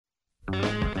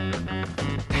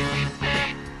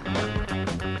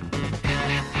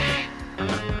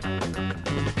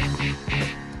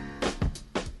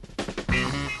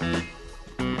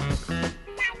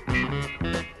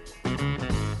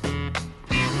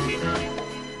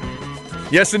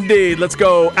Yes, indeed. Let's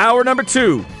go. Hour number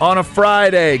 2 on a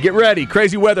Friday. Get ready.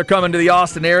 Crazy weather coming to the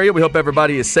Austin area. We hope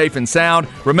everybody is safe and sound.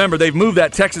 Remember, they've moved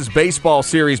that Texas baseball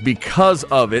series because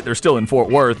of it. They're still in Fort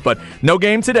Worth, but no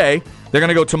game today. They're going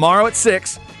to go tomorrow at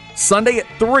 6, Sunday at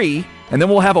 3, and then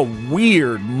we'll have a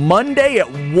weird Monday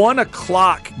at 1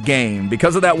 o'clock game.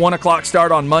 Because of that 1 o'clock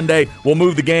start on Monday, we'll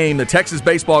move the game, the Texas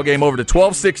baseball game, over to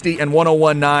 1260 and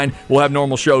 101.9. We'll have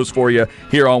normal shows for you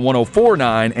here on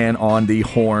 104.9 and on the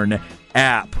Horn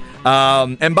app.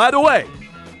 And by the way,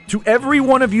 to every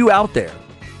one of you out there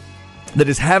that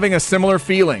is having a similar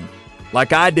feeling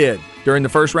like I did during the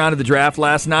first round of the draft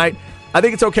last night, I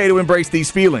think it's okay to embrace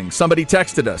these feelings. Somebody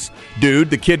texted us, dude,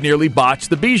 the kid nearly botched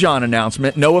the Bijan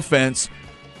announcement. No offense.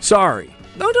 Sorry.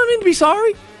 No, don't need to be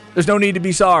sorry. There's no need to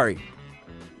be sorry.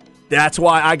 That's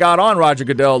why I got on Roger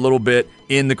Goodell a little bit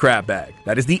in the crap bag.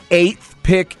 That is the 8th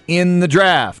pick in the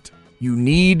draft. You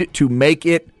need to make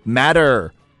it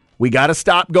matter. We got to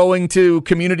stop going to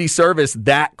community service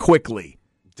that quickly.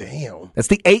 Damn. That's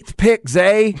the 8th pick,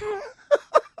 Zay.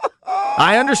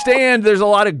 I understand there's a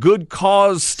lot of good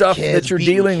cause stuff Kids that you're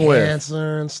dealing with.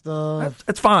 Cancer and stuff.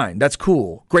 That's fine. That's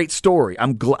cool. Great story.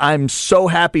 I'm so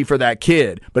happy for that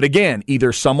kid. But again,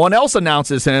 either someone else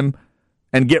announces him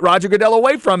and get Roger Goodell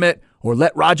away from it, or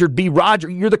let Roger be Roger.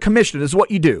 You're the commissioner. This is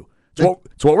what you do.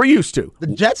 It's what we're used to. The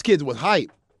Jets kids was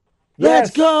hype. Yes.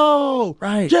 Let's go.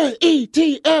 Right.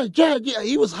 J-E-T-S, Jet. Yeah,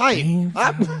 he was hype.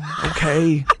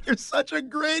 Okay. You're such a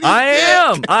great I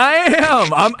am.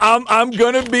 I'm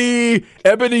gonna be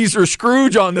Ebenezer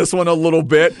Scrooge on this one a little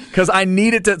bit because I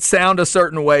need it to sound a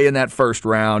certain way in that first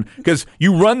round. Because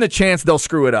you run the chance they'll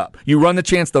screw it up. You run the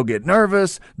chance they'll get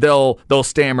nervous. They'll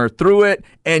stammer through it,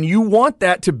 and you want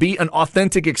that to be an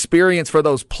authentic experience for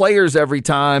those players every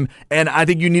time. And I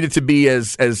think you need it to be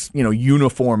as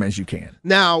uniform as you can.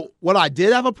 Now, what I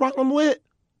did have a problem with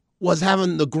was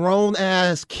having the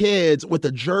grown-ass kids with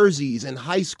the jerseys in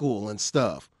high school and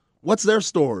stuff. What's their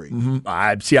story? Mm-hmm.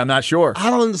 I'm not sure.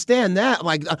 I don't understand that.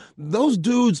 Like, those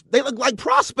dudes, they look like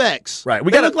prospects. Right.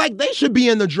 They look like they should be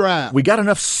in the draft. We got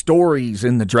enough stories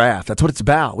in the draft. That's what it's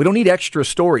about. We don't need extra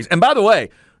stories. And by the way,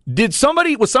 was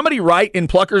somebody right in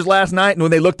Pluckers last night and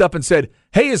when they looked up and said,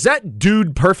 hey, is that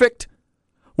dude perfect?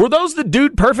 Were those the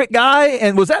dude perfect guy?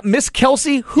 And was that Miss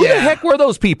Kelsey? Who the heck were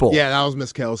those people? Yeah, that was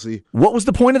Miss Kelsey. What was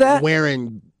the point of that?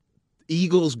 Wearing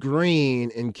Eagles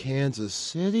green in Kansas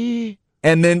City.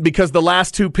 And then because the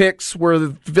last 2 picks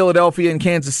were Philadelphia and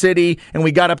Kansas City, and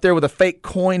we got up there with a fake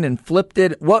coin and flipped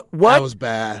it. What? That was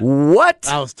bad. What?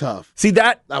 That was tough. See,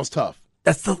 that was tough.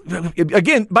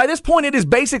 Again, by this point, it is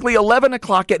basically 11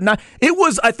 o'clock at night. It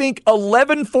was, I think,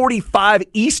 11:45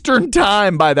 Eastern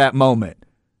time by that moment.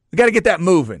 We got to get that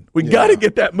moving. We got to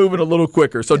get that moving a little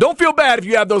quicker. So don't feel bad if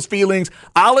you have those feelings.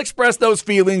 I'll express those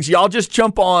feelings. Y'all just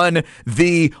jump on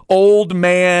the old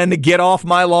man get off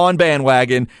my lawn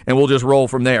bandwagon, and we'll just roll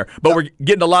from there. But we're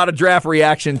getting a lot of draft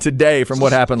reaction today from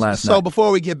what happened last night. So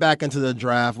before we get back into the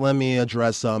draft, let me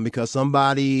address something because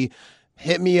somebody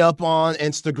hit me up on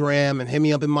Instagram and hit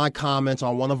me up in my comments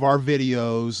on one of our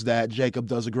videos that Jacob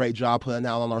does a great job putting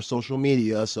out on our social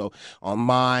media. So on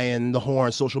my and the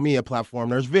Horn social media platform,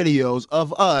 there's videos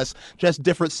of us, just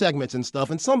different segments and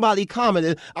stuff. And somebody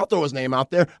commented, I'll throw his name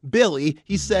out there, Billy.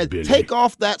 He said, take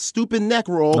off that stupid neck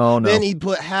roll. Oh, no. Then he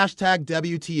put hashtag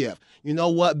WTF. You know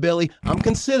what, Billy? I'm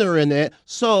considering it.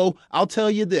 So I'll tell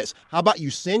you this. How about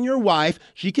you send your wife?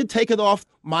 She could take it off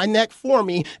my neck for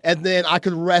me, and then I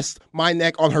could rest my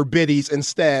neck on her biddies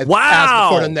instead. Wow.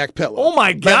 For the neck pillow. Oh,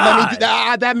 my God.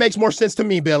 That makes more sense to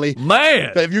me, Billy. Man.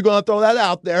 But if you're going to throw that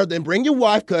out there, then bring your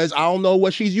wife, because I don't know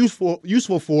what she's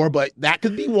useful for, but that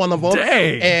could be one of them.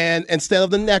 Dang. And instead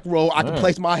of the neck roll, I can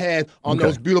place my head on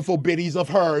those beautiful biddies of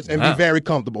hers and be very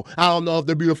comfortable. I don't know if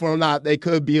they're beautiful or not. They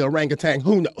could be orangutan.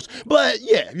 Who knows? But,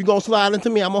 yeah, if you're going to slide into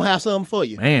me, I'm going to have something for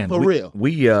you. Man. For real.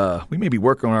 We may be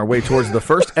working on our way towards the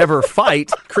first ever fight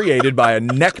created by a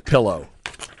neck pillow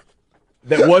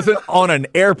that wasn't on an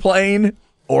airplane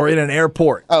or in an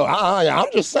airport. Oh, I'm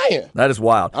just saying. That is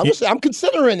wild. I'm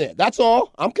considering it. That's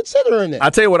all. I'm considering it. I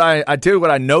tell you what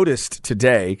I noticed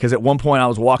today, because at one point I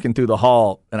was walking through the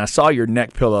hall and I saw your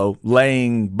neck pillow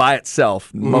laying by itself.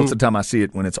 Mm-hmm. Most of the time I see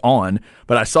it when it's on,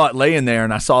 but I saw it laying there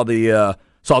and I saw the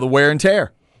wear and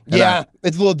tear. And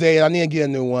it's a little dated. I need to get a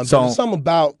new one. So, but there's something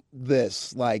about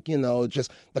this, like,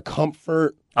 just the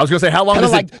comfort I was going to say, how long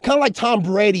does it... Kind of like Tom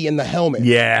Brady in the helmet.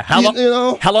 Yeah. How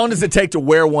long does it take to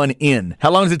wear one in?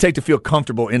 How long does it take to feel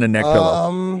comfortable in a neck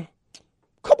pillow?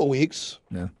 Couple weeks.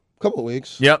 Yeah. Couple of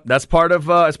weeks. Yep, that's part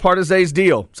of Zay's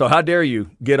deal. So how dare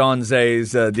you get on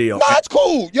Zay's deal? Nah, it's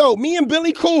cool. Yo, me and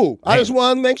Billy cool. I just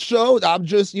want to make sure I'm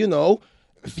just,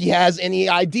 if he has any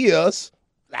ideas,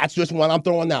 that's just one I'm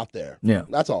throwing out there. Yeah.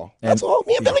 That's all. That's all.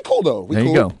 Me and Billy cool, though. There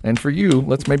you go. And for you,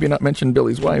 let's maybe not mention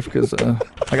Billy's wife because I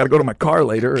got to go to my car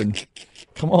later and...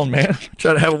 Come on, man.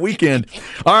 Try to have a weekend.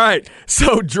 All right.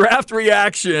 So draft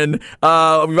reaction. We've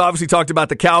obviously talked about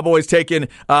the Cowboys taking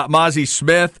Mazi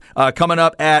Smith coming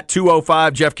up at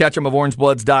 2:05. Jeff Ketchum of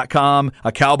OrangeBloods.com,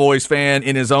 a Cowboys fan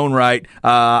in his own right.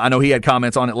 I know he had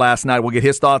comments on it last night. We'll get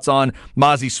his thoughts on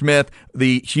Mazi Smith.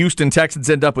 The Houston Texans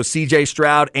end up with C.J.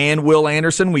 Stroud and Will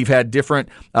Anderson. We've had different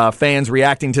fans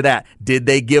reacting to that. Did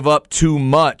they give up too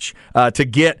much to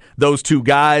get those two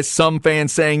guys? Some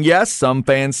fans saying yes. Some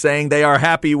fans saying they are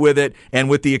happy with it,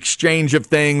 and with the exchange of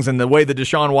things and the way the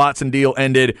Deshaun Watson deal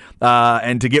ended,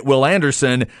 and to get Will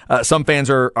Anderson, some fans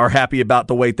are happy about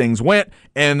the way things went,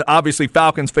 and obviously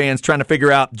Falcons fans trying to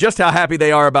figure out just how happy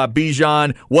they are about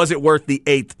Bijan. Was it worth the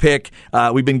 8th pick?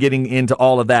 We've been getting into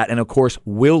all of that, and of course,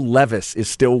 Will Levis is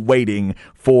still waiting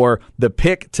for the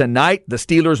pick tonight. The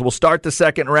Steelers will start the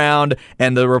second round,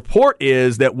 and the report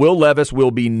is that Will Levis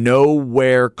will be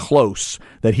nowhere close,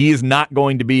 that he is not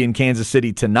going to be in Kansas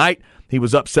City tonight. He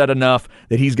was upset enough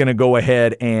that he's going to go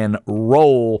ahead and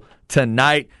roll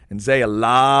tonight. And Zay, a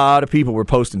lot of people were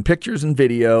posting pictures and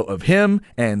video of him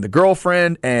and the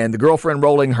girlfriend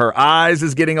rolling her eyes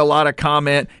is getting a lot of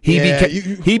comment. He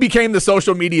became the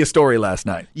social media story last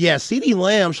night. Yeah, CeeDee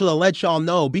Lamb should have let y'all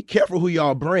know, be careful who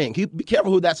y'all bring. Be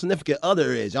careful who that significant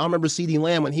other is. Y'all remember CeeDee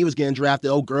Lamb when he was getting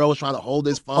drafted, old girl was trying to hold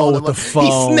his phone. Oh, with the phone.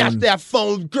 He snatched that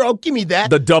phone. Girl, give me that.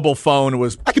 The double phone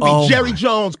was... I could be Jerry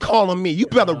Jones calling me. You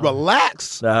better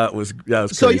relax. That was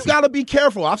crazy. So you got to be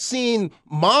careful. I've seen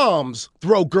moms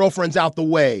throw girlfriends out the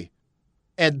way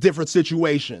at different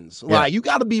situations. Yeah. Like, you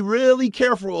got to be really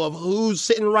careful of who's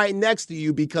sitting right next to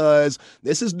you because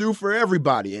this is new for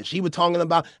everybody. And she was talking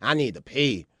about, I need to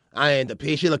pee.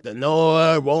 She looked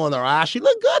annoyed, rolling her eyes. She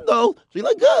looked good, though. She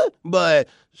looked good. But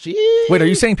she... Wait, are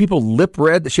you saying people lip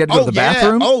read that she had to go to the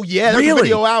bathroom? Oh, yeah. There's really? a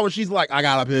video out where she's like, I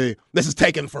got to pee. This is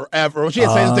taking forever. She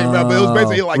didn't say this taking forever, but it was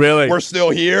basically like, really? We're still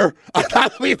here. I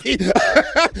thought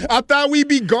we'd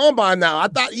be gone by now. I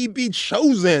thought he'd be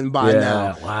chosen by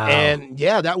now. Wow. And,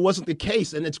 that wasn't the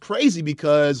case. And it's crazy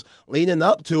because leading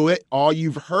up to it, all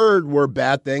you've heard were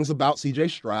bad things about C.J.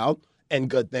 Stroud and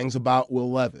good things about Will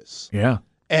Levis. Yeah.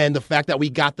 And the fact that we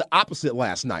got the opposite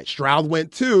last night. Stroud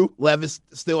went 2. Levis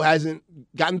still hasn't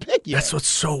gotten picked yet. That's what's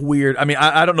so weird. I mean,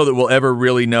 I don't know that we'll ever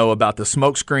really know about the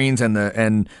smoke screens and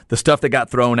the stuff that got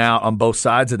thrown out on both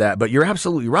sides of that. But you're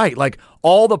absolutely right. Like,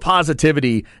 all the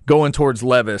positivity going towards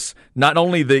Levis, not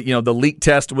only the leak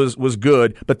test was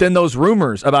good, but then those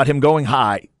rumors about him going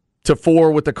high to 4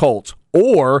 with the Colts.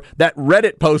 Or that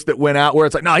Reddit post that went out where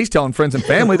it's like, no, he's telling friends and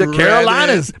family that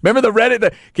Carolina's. Remember the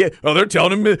Reddit? They're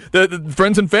telling him the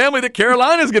friends and family that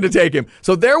Carolina's going to take him.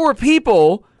 So there were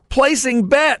people placing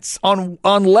bets on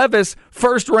Levis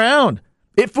first round.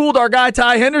 It fooled our guy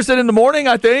Ty Henderson in the morning,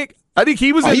 I think. I think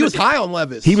he was. He was high on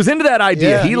Levis. He was into that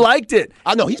idea. Yeah, he liked it.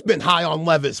 I know he's been high on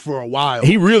Levis for a while.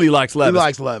 He really likes Levis. He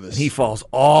likes Levis. He falls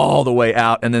all the way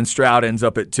out, and then Stroud ends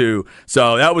up at 2.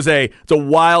 So that was it's a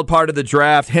wild part of the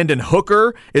draft. Hendon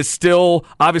Hooker is still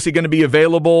obviously going to be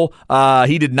available.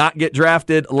 He did not get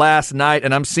drafted last night,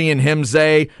 and I'm seeing him,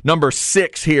 Zay, number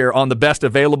 6 here on the best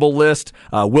available list.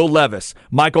 Will Levis,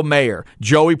 Michael Mayer,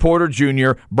 Joey Porter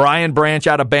Jr., Brian Branch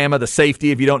out of Bama, the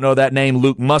safety, if you don't know that name,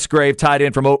 Luke Musgrave, tight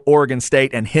end from Oregon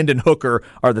State, and Hendon Hooker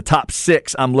are the top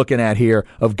 6 I'm looking at here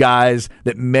of guys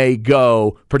that may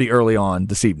go pretty early on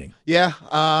this evening. Yeah,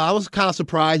 I was kind of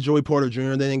surprised Joey Porter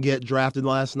Jr. didn't get drafted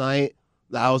last night.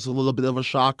 That was a little bit of a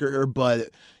shocker,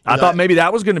 but... I thought maybe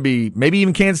that was going to be maybe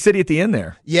even Kansas City at the end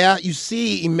there. Yeah, you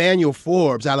see Emmanuel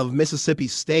Forbes out of Mississippi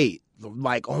State,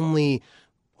 like only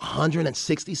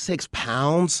 166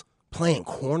 pounds playing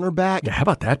cornerback. Yeah, how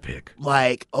about that pick?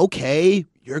 Like, okay,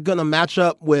 you're going to match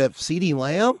up with CeeDee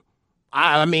Lamb?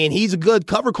 I mean, he's a good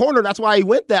cover corner. That's why he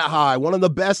went that high. One of the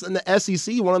best in the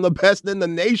SEC, one of the best in the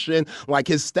nation. Like,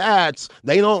 his stats,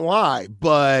 they don't lie.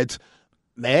 But,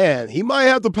 man, he might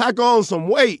have to pack on some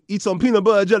weight, eat some peanut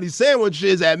butter jelly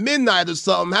sandwiches at midnight or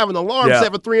something, have an alarm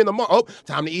set for 3 in the morning. Oh,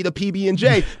 time to eat a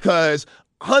PB&J because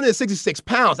 166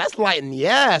 pounds, that's light in the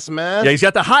ass, man. Yeah, he's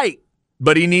got the height.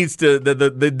 But he needs to,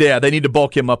 they need to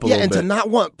bulk him up a little bit. Yeah, and to not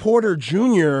want Porter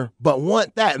Jr., but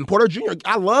want that. And Porter Jr.,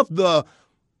 I love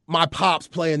my pops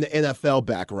play in the NFL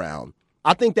background.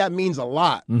 I think that means a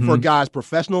lot for guys'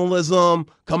 professionalism,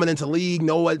 coming into league,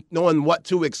 knowing what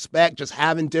to expect, just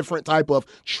having different type of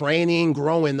training,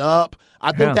 growing up.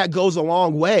 I think that goes a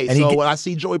long way. And so when I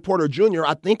see Joey Porter Jr.,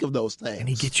 I think of those things. And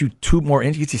he gets you 2 more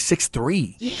inches. He gets you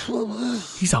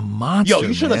 6'3". He's a monster, Yo,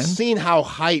 you should have seen how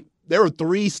hype. There were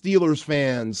 3 Steelers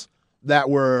fans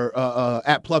that were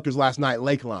at Pluckers last night,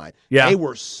 Lakeline. Yeah. They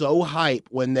were so hype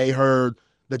when they heard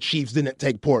the Chiefs didn't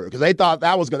take Porter because they thought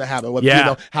that was going to happen with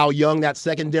how young that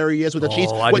secondary is with the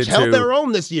Chiefs, which held their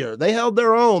own this year. They held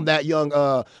their own, that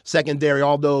young secondary,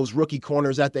 all those rookie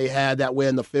corners that they had that way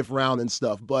in the 5th round and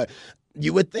stuff. But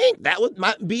you would think that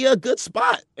might be a good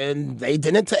spot, and they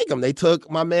didn't take him. They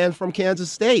took my man from Kansas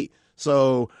State.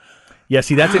 So yeah,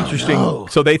 see, that's interesting. Know.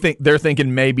 So they're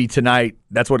thinking maybe tonight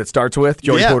that's what it starts with,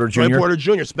 Joey Porter Jr. Joey Porter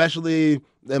Jr., especially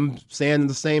them staying in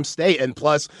the same state, and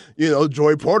plus,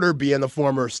 Joey Porter being a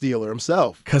former Steeler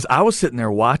himself. Because I was sitting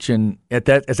there watching as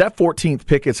that 14th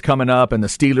pick is coming up and the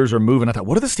Steelers are moving. I thought,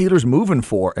 what are the Steelers moving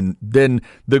for? And then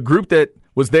the group that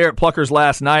was there at Pluckers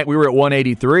last night, we were at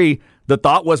 183. The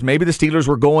thought was maybe the Steelers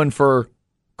were going for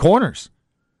corners.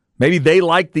 Maybe they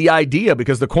liked the idea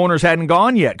because the corners hadn't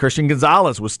gone yet. Christian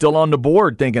Gonzalez was still on the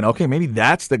board thinking, okay, maybe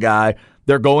that's the guy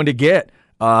they're going to get.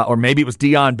 Or maybe it was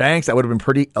Deion Banks. That would have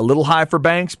been a little high for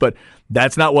Banks, but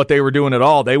that's not what they were doing at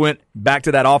all. They went back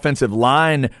to that offensive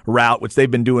line route, which they've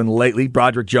been doing lately.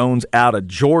 Broderick Jones out of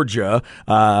Georgia.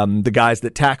 The guys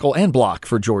that tackle and block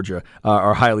for Georgia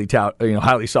are highly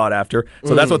sought after.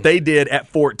 So that's what they did at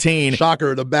 14.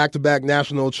 Shocker, the back-to-back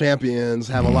national champions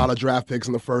have a lot of draft picks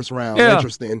in the first round. Yeah.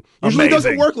 Interesting. Usually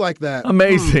doesn't work like that.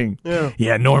 Amazing.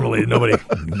 Yeah, normally nobody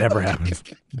never happens.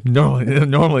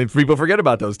 Normally people forget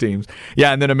about those teams.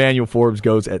 Yeah, and then Emmanuel Forbes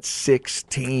goes at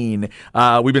 16.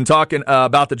 We've been talking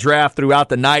about the draft throughout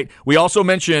the night. We also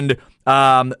mentioned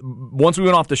once we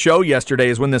went off the show yesterday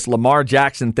is when this Lamar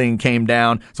Jackson thing came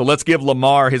down. So let's give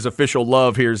Lamar his official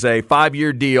love. Here's a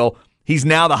 5-year deal. He's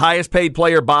now the highest paid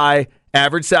player by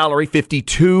average salary,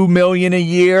 $52 million a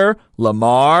year.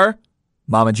 Lamar,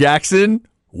 Mama Jackson,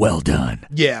 well done.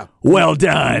 Yeah. Well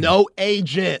done. No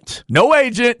agent.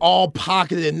 All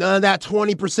pocketed. None of that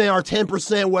 20% or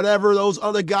 10%, whatever those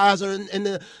other guys are in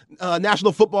the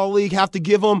National Football League have to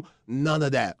give them. None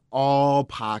of that. All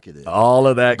pocketed. All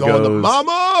of that going goes. to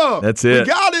mama. That's it. We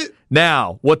got it.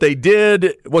 Now, what they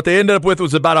ended up with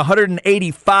was about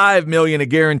 $185 million of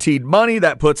guaranteed money.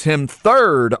 That puts him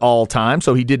 3rd all time.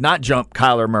 So he did not jump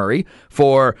Kyler Murray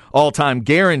for all-time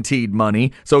guaranteed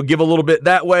money. So give a little bit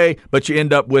that way, but you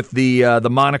end up with the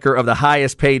moniker of the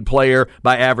highest paid player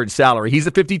by average salary. He's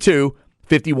at 52.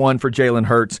 51 for Jalen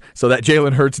Hurts. So that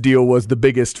Jalen Hurts deal was the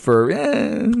biggest for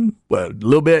a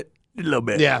little bit.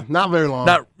 Yeah, not very long.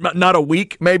 Not a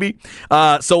week, maybe.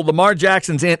 So Lamar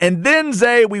Jackson's in. And then,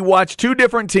 Zay, we watched 2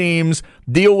 different teams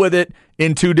deal with it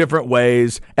in 2 different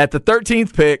ways. At the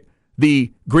 13th pick,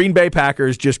 the Green Bay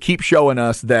Packers just keep showing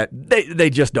us that they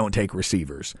just don't take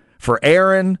receivers. For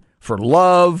Aaron, for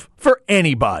Love, for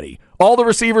anybody. All the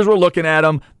receivers were looking at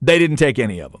them. They didn't take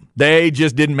any of them. They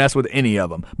just didn't mess with any of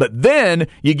them. But then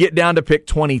you get down to pick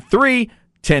 23,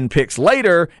 10 picks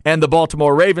later, and the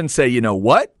Baltimore Ravens say, you know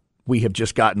what? We have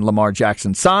just gotten Lamar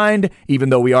Jackson signed. Even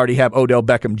though we already have Odell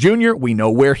Beckham Jr., we know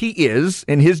where he is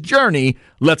in his journey.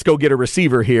 Let's go get a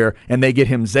receiver here. And they get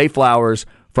him Zay Flowers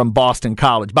from Boston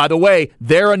College. By the way,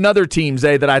 they're another team,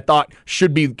 Zay, that I thought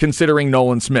should be considering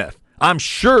Nolan Smith. I'm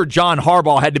sure John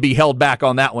Harbaugh had to be held back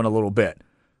on that one a little bit.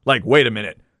 Like, wait a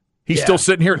minute. He's still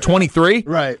sitting here at 23?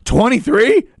 Right.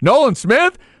 23? Nolan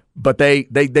Smith? But they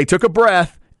took a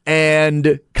breath,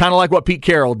 and kind of like what Pete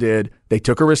Carroll did, they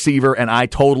took a receiver, and I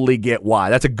totally get why.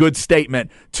 That's a good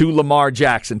statement to Lamar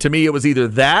Jackson. To me, it was either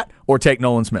that or take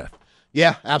Nolan Smith.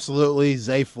 Yeah, absolutely.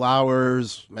 Zay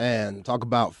Flowers, man, talk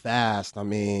about fast. I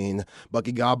mean,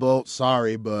 Bucky Godbolt,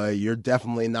 sorry, but you're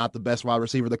definitely not the best wide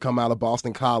receiver to come out of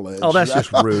Boston College. Oh, that's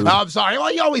just rude. I'm sorry.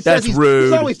 Well, he always that's says rude.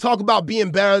 He's always talking about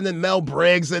being better than Mel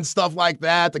Briggs and stuff like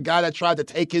that. The guy that tried to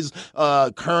take his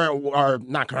back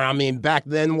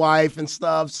then wife and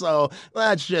stuff. So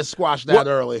let's just squash that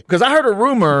early. Because I heard a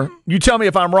rumor, you tell me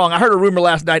if I'm wrong, I heard a rumor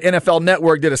last night NFL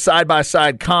Network did a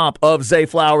side-by-side comp of Zay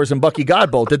Flowers and Bucky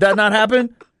Godbolt. Did that not happen?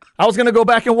 I was going to go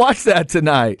back and watch that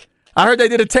tonight. I heard they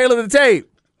did a tail of the tape.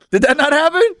 Did that not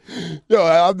happen? Yo,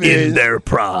 I mean, in their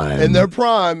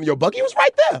prime. Yo, Bucky was right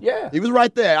there. Yeah. He was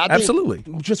right there. Absolutely.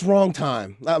 Just wrong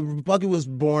time. Bucky was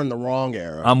born in the wrong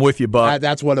era. I'm with you, Buck.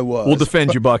 That's what it was. We'll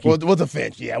defend you, Bucky. We'll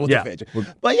defend you. Yeah, we'll defend you.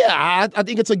 But yeah, I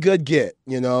think it's a good get.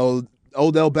 You know,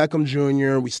 Odell Beckham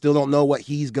Jr. We still don't know what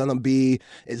he's going to be.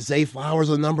 Is Zay Flowers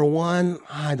a number one?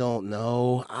 I don't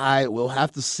know. I will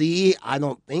have to see. I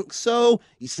don't think so.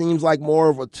 He seems like more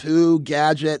of a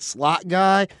two-gadget slot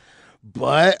guy.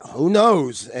 But who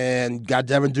knows? And got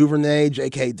Devin Duvernay,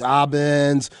 J.K.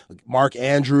 Dobbins, Mark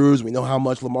Andrews. We know how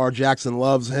much Lamar Jackson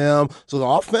loves him. So the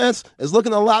offense is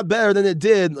looking a lot better than it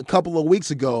did a couple of weeks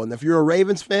ago. And if you're a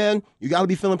Ravens fan, you got to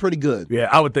be feeling pretty good. Yeah,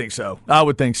 I would think so. And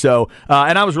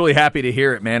I was really happy to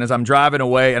hear it, man. As I'm driving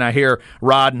away and I hear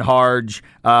Rod and Harge,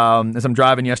 as I'm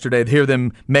driving yesterday, to hear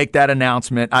them make that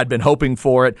announcement. I'd been hoping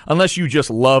for it. Unless you just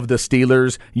love the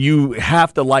Steelers, you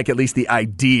have to like at least the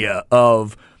idea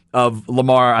of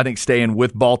Lamar, I think, staying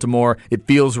with Baltimore. It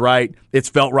feels right. It's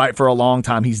felt right for a long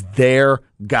time. He's their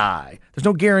guy. There's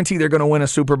no guarantee they're going to win a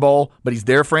Super Bowl, but he's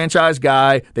their franchise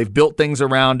guy. They've built things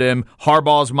around him,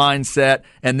 Harbaugh's mindset,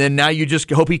 and then now you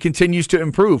just hope he continues to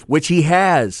improve, which he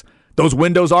has. Those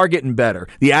windows are getting better.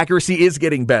 The accuracy is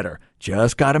getting better.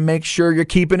 Just got to make sure you're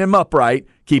keeping him upright,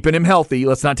 keeping him healthy.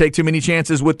 Let's not take too many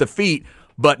chances with the feet,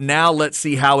 but now let's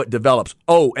see how it develops.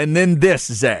 Oh, and then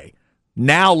this, Zay.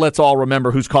 Now let's all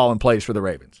remember who's calling plays for the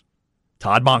Ravens.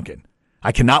 Todd Monken.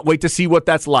 I cannot wait to see what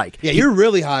that's like. Yeah, you're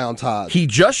really high on Todd. He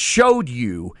just showed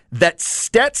you that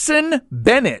Stetson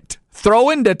Bennett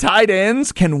throwing to tight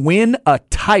ends can win a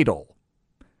title.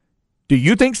 Do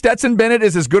you think Stetson Bennett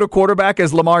is as good a quarterback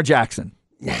as Lamar Jackson?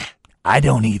 Nah. I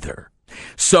don't either.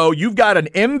 So you've got an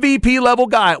MVP level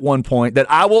guy at one point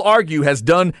that I will argue has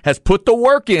put the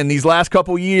work in these last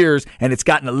couple years, and it's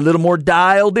gotten a little more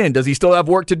dialed in. Does he still have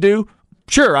work to do?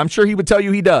 Sure, I'm sure he would tell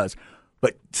you he does.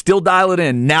 But still dial it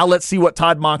in. Now let's see what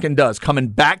Todd Monken does. Coming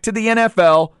back to the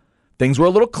NFL, things were a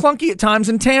little clunky at times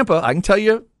in Tampa. I can tell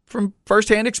you from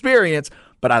firsthand experience,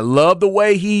 but I love the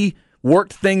way he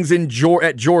worked things at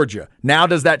Georgia. Now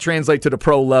does that translate to the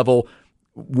pro level?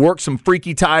 Work some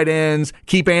freaky tight ends,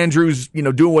 keep Andrews,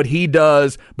 doing what he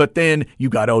does, but then you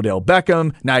got Odell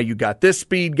Beckham. Now you got this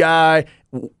speed guy,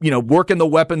 working the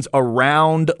weapons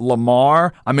around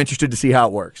Lamar. I'm interested to see how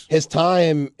it works. His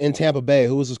time in Tampa Bay,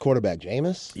 who was his quarterback?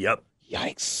 Jameis? Yep.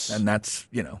 Yikes. And that's,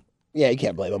 Yeah, you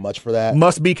can't blame him much for that.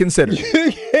 Must be considered.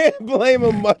 You can't blame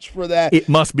him much for that. It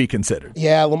must be considered.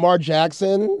 Yeah, Lamar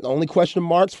Jackson, the only question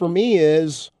marks for me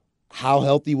is, how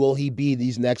healthy will he be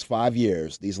these next 5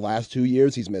 years? These last 2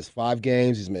 years, he's missed 5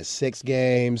 games. He's missed 6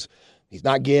 games. He's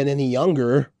not getting any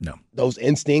younger. No. Those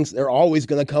instincts, they're always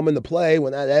going to come into play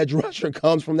when that edge rusher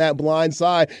comes from that blind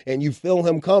side and you feel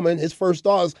him coming. His first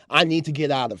thought is, I need to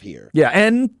get out of here. Yeah,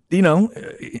 and,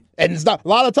 And it's not, a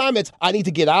lot of time it's, I need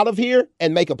to get out of here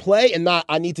and make a play, and not,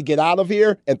 I need to get out of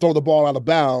here and throw the ball out of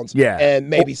bounds. Yeah. And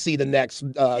maybe see the next,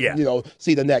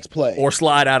 see the next play. Or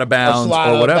slide out of bounds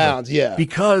or whatever. Bounds, yeah.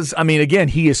 Because, again,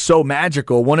 he is so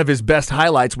magical. One of his best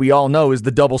highlights, we all know, is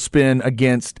the double spin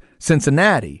against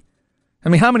Cincinnati.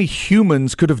 How many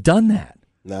humans could have done that?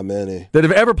 Not many. That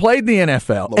have ever played in the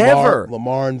NFL, ever.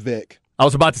 Lamar and Vic. I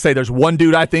was about to say there's one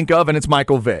dude I think of, and it's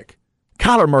Michael Vick.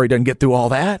 Kyler Murray doesn't get through all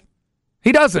that.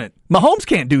 He doesn't. Mahomes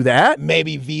can't do that.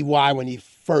 Maybe VY when he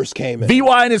first came in.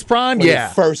 VY in his prime? When yeah.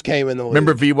 He first came in the league.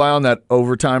 Remember VY on that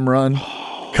overtime run?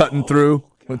 Cutting through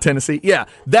with Tennessee? Yeah.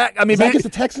 That against the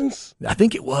Texans? I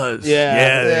think it was.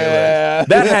 Yeah.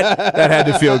 That had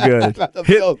to feel good.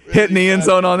 Hitting the end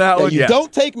zone on that one. You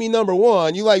don't take me number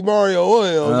one. You like Mario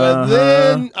Williams. And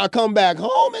then I come back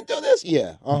home and do this.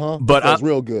 Yeah. But that's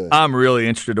real good. I'm really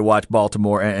interested to watch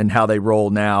Baltimore and how they roll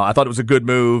now. I thought it was a good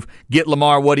move. Get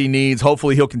Lamar what he needs.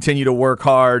 Hopefully he'll continue to work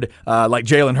hard, like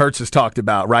Jalen Hurts has talked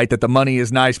about, right? That the money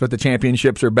is nice, but the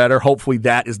championships are better. Hopefully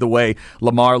that is the way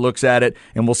Lamar looks at it,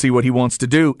 and we'll see what he wants to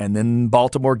do. And then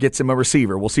Baltimore gets him a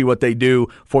receiver. We'll see what they do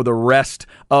for the rest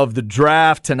of the draft.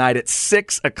 Tonight at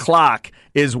 6 o'clock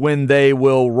is when they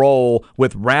will roll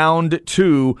with round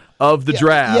 2 of the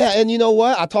draft. Yeah, and you know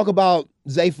what? I talk about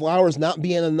Zay Flowers not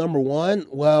being a number one.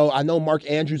 Well, I know Mark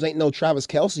Andrews ain't no Travis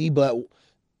Kelce, but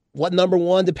what number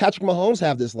one did Patrick Mahomes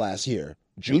have this last year?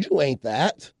 Juju ain't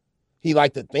that. He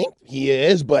like to think he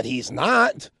is, but he's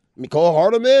not. Mecole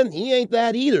Hardman, he ain't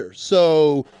that either.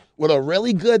 So with a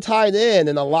really good tight end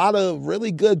and a lot of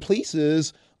really good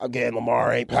pieces, again,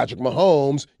 Lamar ain't Patrick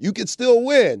Mahomes, you could still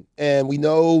win. And we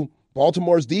know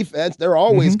Baltimore's defense, they're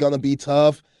always going to be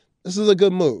tough. This is a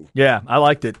good move. Yeah, I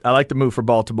liked it. I like the move for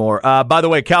Baltimore. By the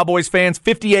way, Cowboys fans,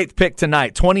 58th pick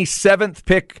tonight, 27th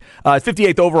pick,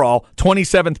 58th overall,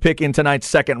 27th pick in tonight's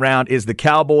second round is the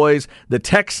Cowboys. The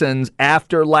Texans,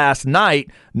 after last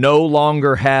night, no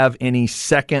longer have any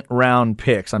second-round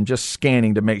picks. I'm just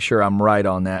scanning to make sure I'm right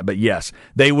on that. But yes,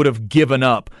 they would have given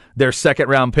up their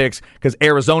second-round picks because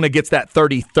Arizona gets that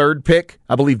 33rd pick.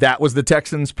 I believe that was the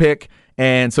Texans' pick.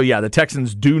 And so, yeah, the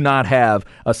Texans do not have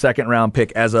a second-round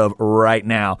pick as of right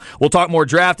now. We'll talk more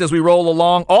draft as we roll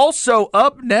along. Also,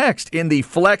 up next in the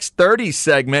Flex 30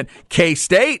 segment,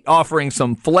 K-State offering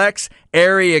some flex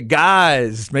area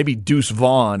guys. Maybe Deuce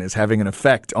Vaughn is having an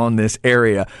effect on this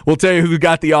area. We'll tell you who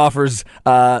got the offers,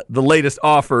 the latest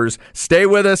offers. Stay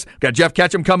with us. Got Jeff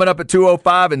Ketchum coming up at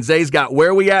 2:05, and Zay's got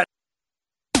Where We At.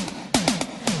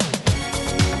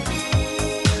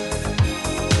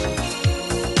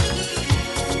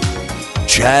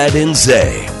 Chad and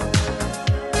Zay.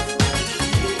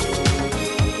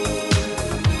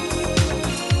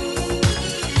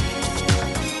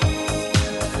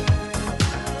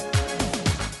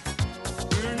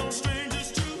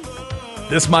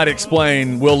 This might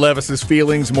explain Will Levis's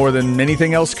feelings more than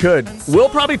anything else could. Will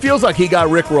probably feels like he got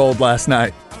rickrolled last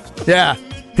night. Yeah,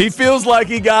 he feels like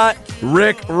he got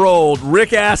rickrolled.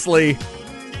 Rick Astley,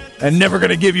 and never going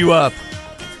to give you up.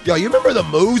 Yo, you remember the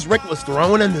moves Rick was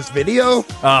throwing in this video?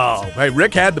 Oh, hey,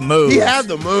 Rick had the moves. He had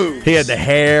the moves. He had the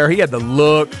hair. He had the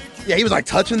look. Yeah, he was like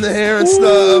touching the hair and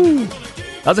stuff.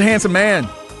 That was a handsome man.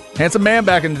 Handsome man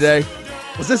back in the day.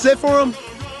 Was this it for him?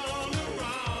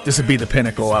 This would be the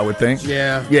pinnacle, I would think.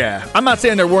 Yeah. Yeah. I'm not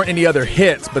saying there weren't any other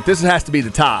hits, but this has to be the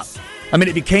top. I mean,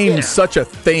 it became such a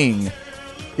thing.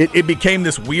 It became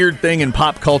this weird thing in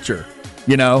pop culture,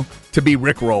 you know, to be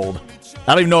rickrolled.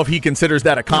 I don't even know if he considers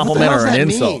that a compliment or an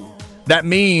insult. That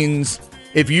means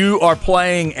if you are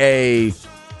playing a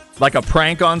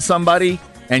prank on somebody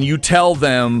and you tell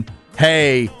them,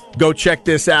 hey, go check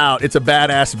this out. It's a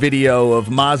badass video of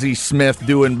Mozzie Smith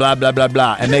doing blah, blah, blah,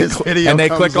 blah. And they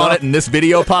click on it and this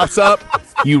video pops up,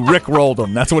 you rickrolled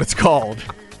them. That's what it's called.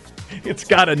 It's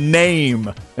got a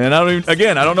name. And I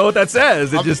don't know what that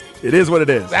says. It is what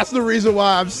it is. That's the reason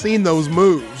why I've seen those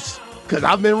moves. Because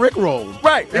I've been rickrolled.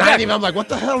 Right. Exactly. I'm like, what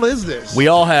the hell is this? We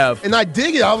all have. And I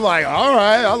dig it. I'm like, all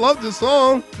right, I love this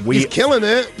song. He's killing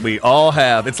it. We all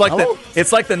have. It's like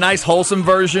the nice wholesome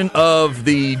version of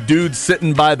the dude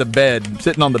sitting on the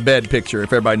bed picture,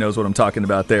 if everybody knows what I'm talking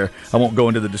about there. I won't go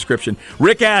into the description.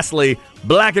 Rick Astley,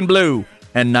 Black and Blue,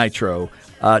 and Nitro.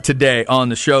 Today on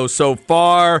the show so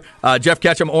far. Jeff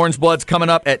Ketchum, Orange Blood's coming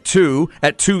up at 2.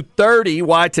 At 2:30,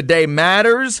 Why Today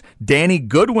Matters. Danny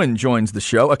Goodwin joins the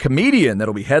show, a comedian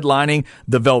that'll be headlining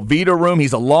the Velveeta Room.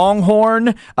 He's a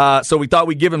Longhorn, so we thought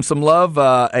we'd give him some love.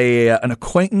 An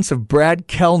acquaintance of Brad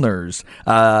Kellner's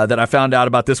that I found out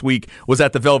about this week was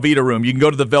at the Velveeta Room. You can go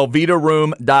to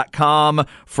thevelveetaroom.com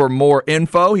for more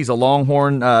info. He's a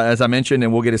Longhorn, as I mentioned,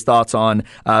 and we'll get his thoughts on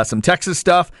some Texas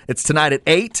stuff. It's tonight at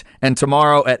 8 and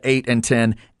tomorrow at 8 and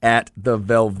 10 at the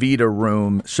Velveeta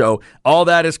Room. So all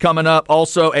that is coming up.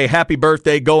 Also, a happy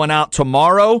birthday going out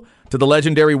tomorrow to the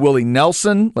legendary Willie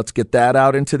Nelson. Let's get that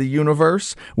out into the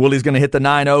universe. Willie's going to hit the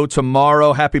 9-0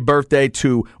 tomorrow. Happy birthday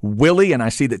to Willie. And I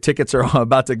see that tickets are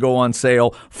about to go on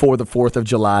sale for the 4th of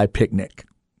July picnic.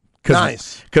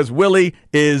 Nice. Because Willie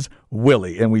is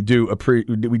Willie, and we do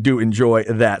enjoy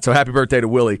that. So happy birthday to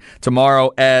Willie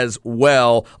tomorrow as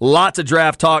well. Lots of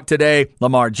draft talk today.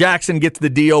 Lamar Jackson gets the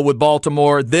deal with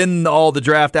Baltimore. Then all the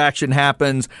draft action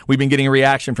happens. We've been getting a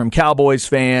reaction from Cowboys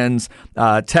fans,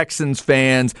 Texans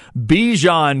fans,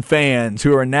 Bijan fans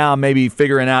who are now maybe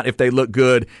figuring out if they look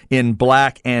good in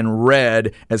black and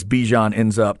red as Bijan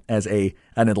ends up as an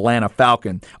Atlanta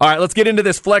Falcon. All right, let's get into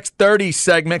this Flex 30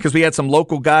 segment because we had some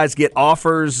local guys get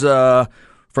offers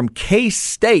from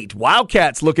K-State.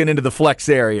 Wildcats looking into the Flex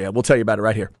area. We'll tell you about it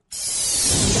right here.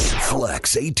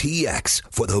 Flex ATX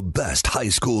for the best high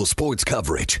school sports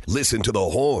coverage. Listen to the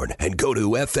Horn and go to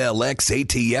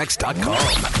FLXATX.com.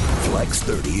 Flex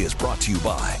 30 is brought to you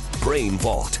by Brain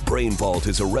Vault. Brain Vault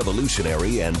is a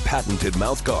revolutionary and patented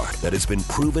mouthguard that has been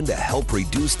proven to help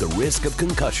reduce the risk of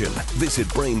concussion. Visit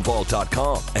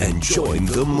BrainVault.com and join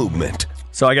the movement.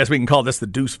 So I guess we can call this the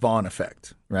Deuce Vaughn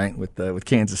effect, right? With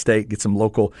Kansas State, get some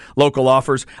local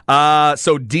offers.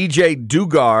 So DJ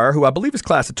Dugar, who I believe is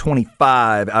class of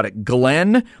 25 out at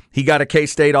Glenn, he got a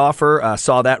K-State offer.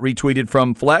 Saw that retweeted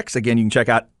from Flex. Again, you can check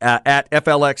out at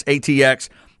FLXATX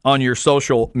on your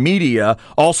social media.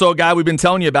 Also, a guy we've been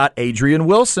telling you about, Adrian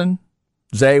Wilson,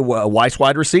 Zay, Weiss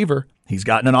wide receiver. He's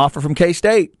gotten an offer from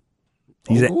K-State.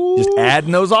 He's just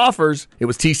adding those offers. It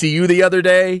was TCU the other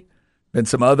day. And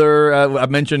some other, I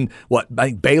mentioned, I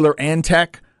think Baylor and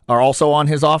Tech are also on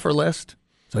his offer list.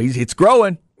 So it's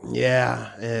growing.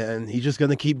 Yeah, and he's just going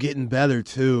to keep getting better,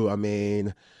 too. I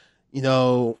mean, you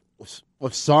know,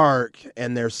 with Sark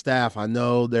and their staff, I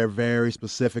know they're very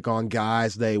specific on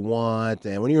guys they want.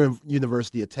 And when you're in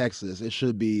University of Texas, it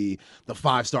should be the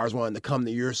 5 stars wanting to come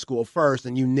to your school first,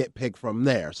 and you nitpick from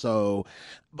there. So,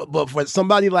 but for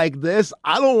somebody like this,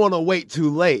 I don't want to wait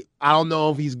too late. I don't know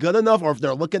if he's good enough or if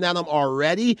they're looking at him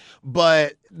already,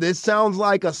 but this sounds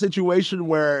like a situation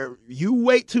where you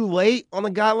wait too late on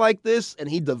a guy like this and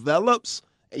he develops.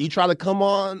 You try to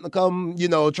come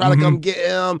get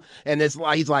him, and it's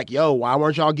like he's like, "Yo, why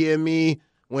weren't y'all getting me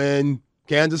when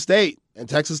Kansas State and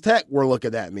Texas Tech were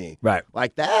looking at me?" Right,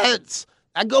 like that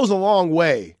goes a long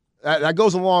way. That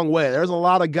goes a long way. There's a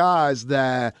lot of guys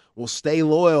that will stay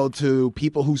loyal to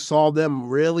people who saw them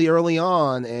really early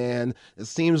on, and it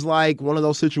seems like one of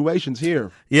those situations here.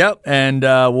 Yep, and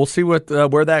we'll see where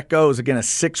that goes. Again, a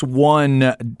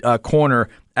 6'1" corner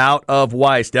out of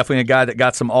Weiss. Definitely a guy that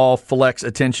got some all-flex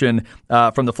attention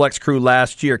from the flex crew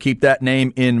last year. Keep that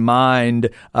name in mind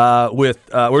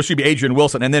Adrian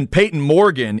Wilson. And then Peyton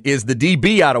Morgan is the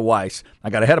DB out of Weiss. I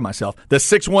got ahead of myself. The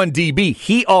 6'1" DB.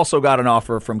 He also got an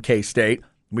offer from K-State.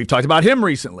 We've talked about him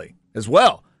recently as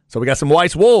well. So we got some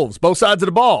Weiss Wolves, both sides of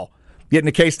the ball, getting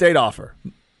a K-State offer.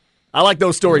 I like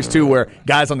those stories, too, where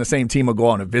guys on the same team will go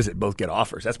on a visit, both get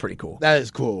offers. That's pretty cool. That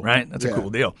is cool. Right? That's a cool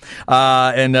deal.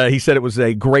 And he said it was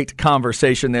a great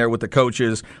conversation there with the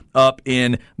coaches up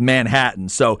in Manhattan.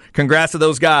 So congrats to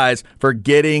those guys for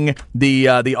getting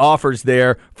the offers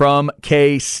there from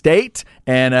K-State.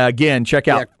 And, again, check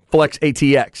out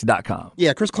flexatx.com.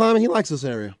 Yeah, Chris Kleiman, he likes this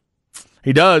area.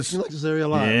 He does. He likes this area a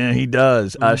lot. Yeah, he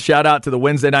does. Shout out to the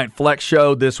Wednesday Night Flex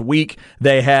Show this week.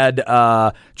 They had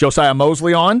Josiah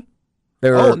Mosley on.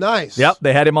 Nice. Yep,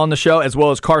 they had him on the show, as well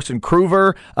as Carson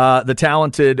Krueger, the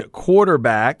talented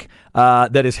quarterback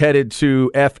that is headed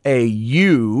to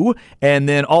FAU. And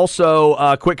then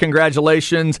also, quick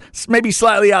congratulations, maybe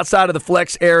slightly outside of the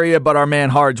flex area, but our man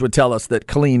Hards would tell us that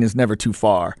Killeen is never too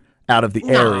far out of the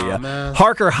area. Man.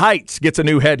 Harker Heights gets a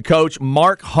new head coach.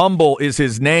 Mark Humble is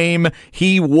his name.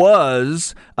 He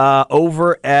was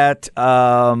over at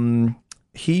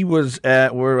he was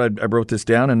at where I wrote this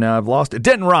down and now I've lost it.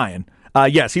 Denton Ryan.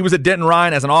 Yes, he was at Denton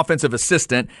Ryan as an offensive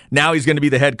assistant. Now he's going to be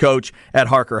the head coach at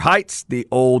Harker Heights. The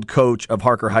old coach of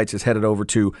Harker Heights is headed over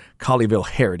to Colleyville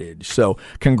Heritage. So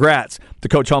congrats to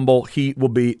Coach Humble. He will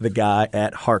be the guy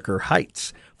at Harker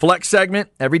Heights. Flex segment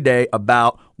every day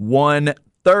about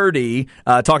 1:30.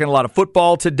 Talking a lot of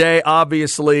football today,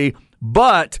 obviously,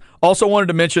 but also wanted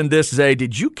to mention this, Zay.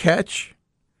 Did you catch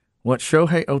what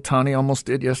Shohei Ohtani almost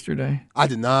did yesterday? I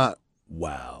did not.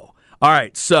 Wow. All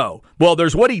right, so,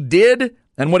 there's what he did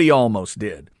and what he almost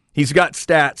did. He's got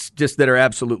stats just that are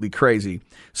absolutely crazy.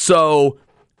 So,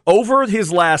 over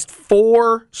his last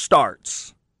 4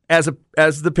 starts as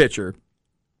the pitcher,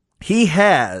 he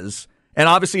has, and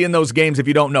obviously in those games, if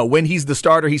you don't know, when he's the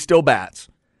starter, he still bats.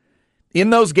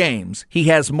 In those games, he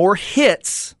has more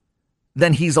hits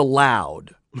than he's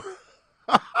allowed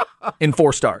in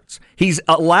 4 starts. He's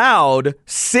allowed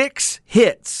 6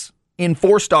 hits in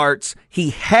 4 starts. He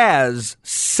has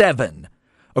 7.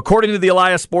 According to the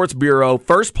Elias Sports Bureau,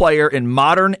 first player in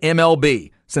modern MLB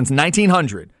since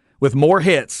 1900 with more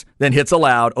hits than hits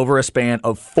allowed over a span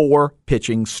of 4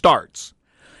 pitching starts.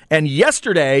 And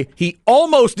yesterday, he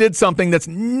almost did something that's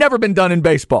never been done in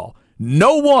baseball.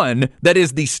 No one that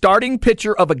is the starting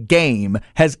pitcher of a game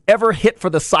has ever hit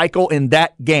for the cycle in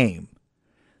that game.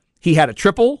 He had a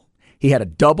triple, he had a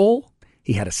double,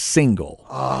 he had a single.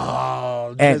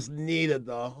 Oh, just needed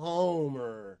the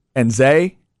homer. And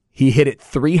Zay, he hit it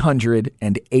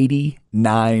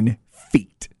 389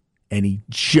 feet, and he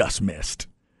just missed.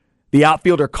 The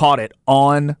outfielder caught it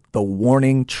on the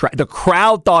warning track. The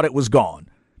crowd thought it was gone.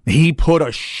 He put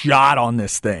a shot on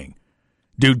this thing.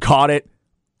 Dude caught it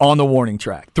on the warning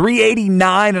track.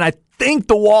 389, and I think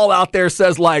the wall out there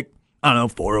says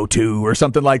 402 or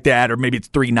something like that, or maybe it's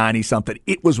 390 something.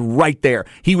 It was right there.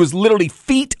 He was literally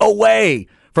feet away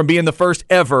from being the first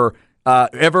ever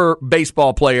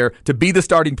baseball player to be the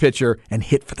starting pitcher and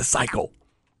hit for the cycle.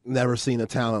 Never seen a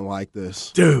talent like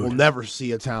this. Dude. We'll never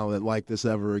see a talent like this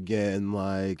ever again.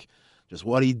 Just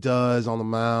what he does on the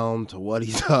mound to what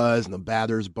he does in the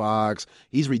batter's box.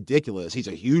 He's ridiculous. He's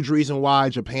a huge reason why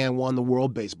Japan won the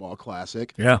World Baseball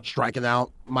Classic. Yeah. Striking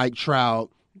out Mike Trout.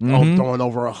 Throwing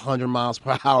over 100 miles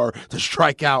per hour to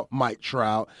strike out Mike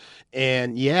Trout.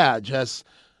 And, just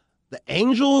the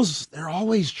Angels, they're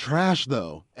always trash,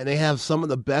 though. And they have some of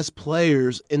the best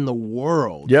players in the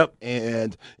world. Yep.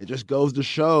 And it just goes to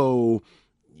show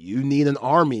you need an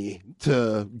army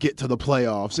to get to the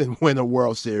playoffs and win a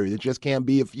World Series. It just can't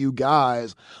be a few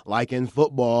guys like in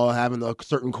football having a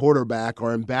certain quarterback,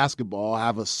 or in basketball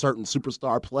have a certain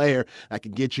superstar player that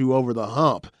can get you over the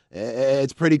hump.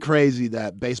 It's pretty crazy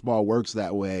that baseball works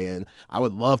that way, and I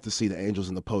would love to see the Angels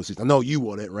in the postseason. I know you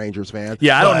wouldn't, Rangers fan.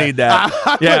 Yeah, I don't need that.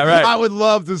 Right. I would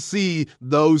love to see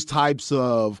those types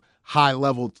of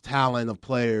high-level talent of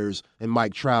players in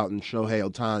Mike Trout and Shohei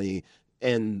Ohtani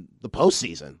in the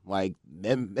postseason. Like,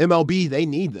 MLB, they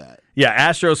need that.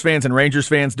 Yeah, Astros fans and Rangers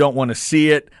fans don't want to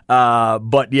see it,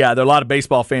 but yeah, there are a lot of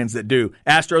baseball fans that do.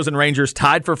 Astros and Rangers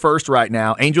tied for first right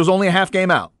now. Angels only a half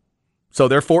game out, so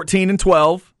they're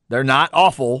 14-12. They're not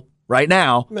awful right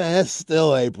now. Man, it's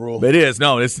still April. It is.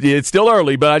 No, it's still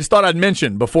early, but I just thought I'd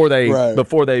mention before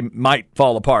they might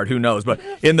fall apart. Who knows? But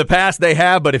in the past they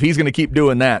have, but if he's going to keep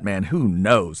doing that, man, who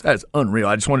knows? That's unreal.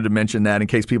 I just wanted to mention that in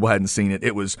case people hadn't seen it.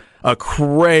 It was a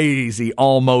crazy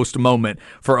almost moment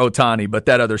for Ohtani, but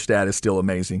that other stat is still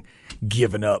amazing.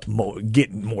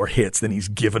 Getting more hits than he's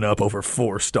given up over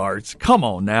 4 starts. Come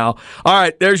on now. All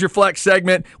right, there's your flex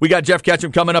segment. We got Jeff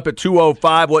Ketchum coming up at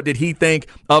 2:05. What did he think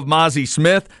of Mozzie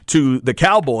Smith to the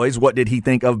Cowboys? What did he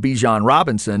think of Bijan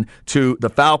Robinson to the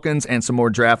Falcons? And some more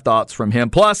draft thoughts from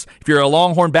him. Plus, if you're a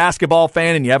Longhorn basketball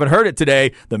fan and you haven't heard it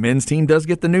today, the men's team does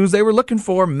get the news they were looking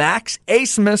for. Max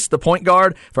Asmus, the point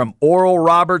guard from Oral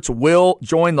Roberts, will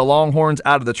join the Longhorns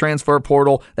out of the transfer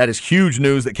portal. That is huge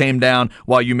news that came down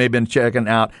while you may have been checking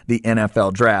out the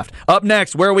NFL draft. Up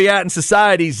next, where are we at in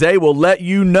society? Zay will let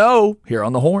you know here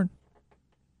on the Horn.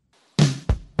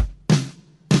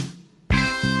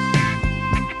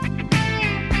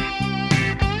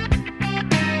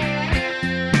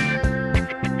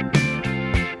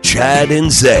 Chad and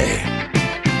Zay.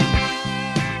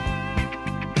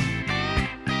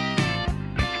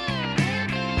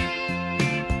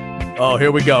 Oh,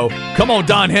 here we go. Come on,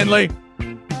 Don Henley.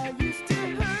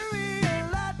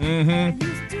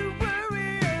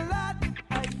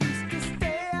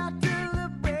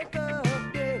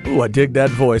 Ooh, I dig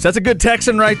that voice. That's a good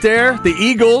Texan right there. The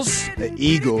Eagles. The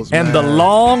Eagles, and man. The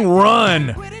long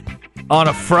run on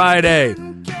a Friday.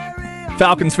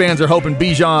 Falcons fans are hoping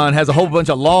Bijan has a whole bunch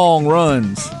of long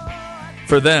runs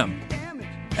for them.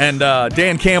 And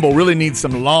Dan Campbell really needs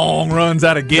some long runs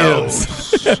out of Gibbs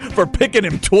for picking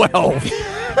him 12.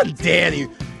 Danny.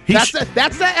 That's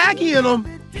that Aggie in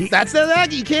him. That's that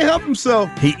Aggie. He can't help himself.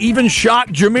 He even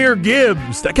shocked Jahmyr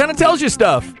Gibbs. That kind of tells you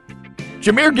stuff.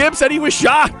 Jahmyr Gibbs said he was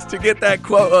shocked to get that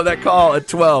call at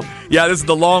 12. Yeah, this is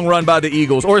the long run by the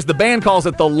Eagles, or as the band calls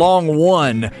it, the long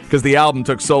one, because the album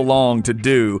took so long to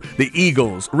do. The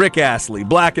Eagles, Rick Astley,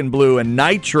 Black and Blue, and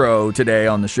Nitro today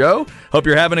on the show. Hope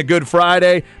you're having a good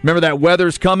Friday. Remember that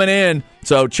weather's coming in,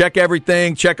 so check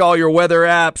everything. Check all your weather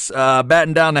apps.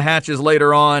 Batten down the hatches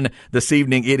later on this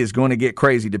evening. It is going to get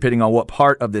crazy depending on what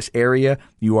part of this area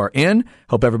you are in.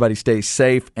 Hope everybody stays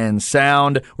safe and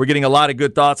sound. We're getting a lot of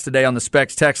good thoughts today on the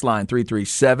Specs text line,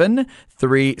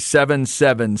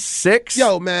 337-3776.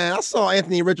 Yo, man, I saw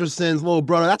Anthony Richardson's little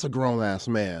brother. That's a grown-ass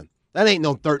man. That ain't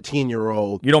no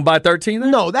 13-year-old. You don't buy 13 then?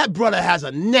 No, that brother has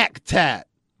a neck tat.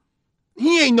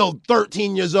 He ain't no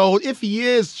 13 years old. If he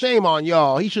is, shame on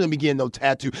y'all. He shouldn't be getting no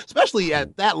tattoo, especially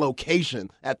at that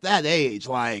location, at that age.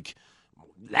 Like,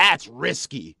 that's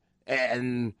risky.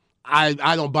 And I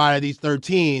don't buy these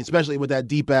 13, especially with that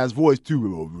deep-ass voice,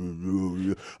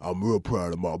 too. I'm real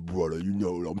proud of my brother. You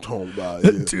know what I'm talking about.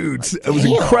 Yeah. Dude, like, it was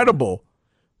incredible.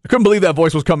 I couldn't believe that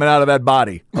voice was coming out of that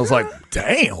body. I was like,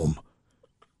 damn.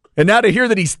 And now to hear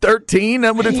that he's 13,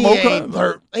 that would it's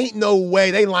ain't no way.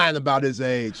 They lying about his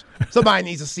age. Somebody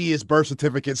needs to see his birth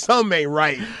certificate. Something ain't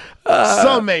right.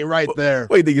 Something ain't right there.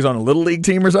 Wait, you think he's on a little league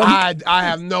team or something? I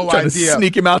have no idea. To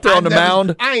sneak him out there on the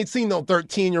mound? I ain't seen no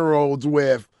 13-year-olds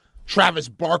with Travis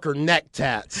Barker neck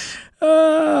tats.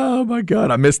 Oh, my God.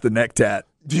 I missed the neck tat.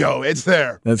 Yo, it's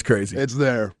there. That's crazy. It's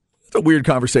there. It's a weird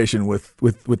conversation with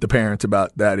the parents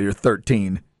about that. You're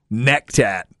 13. Neck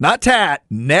tat. Not tat.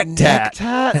 Neck tat. Neck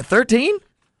tat? At 13?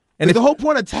 And the whole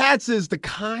point of tats is to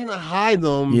kind of hide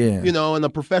them, in a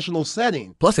professional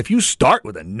setting. Plus, if you start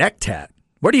with a neck tat,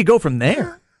 where do you go from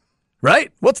there?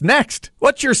 Right? What's next?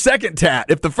 What's your second tat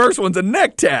if the first one's a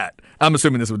neck tat? I'm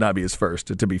assuming this would not be his first,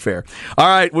 to be fair. All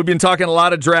right, we've been talking a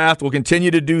lot of draft. We'll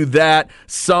continue to do that.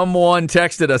 Someone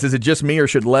texted us, is it just me or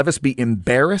should Levis be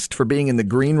embarrassed for being in the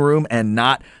green room and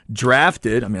not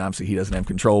drafted? I mean, obviously he doesn't have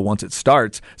control once it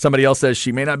starts. Somebody else says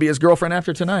she may not be his girlfriend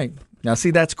after tonight. Now,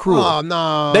 see, that's cruel. Oh,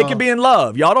 no. They could be in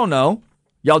love. Y'all don't know.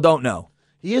 Y'all don't know.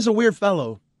 He is a weird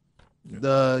fellow.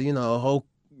 The, whole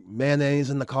mayonnaise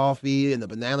in the coffee and the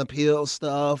banana peel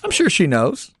stuff. I'm sure she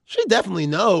knows. She definitely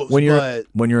knows. When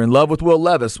you're in love with Will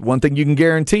Levis, one thing you can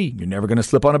guarantee, you're never going to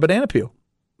slip on a banana peel.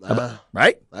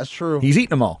 Right? That's true. He's eating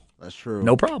them all. That's true.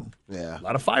 No problem. Yeah. A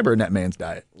lot of fiber in that man's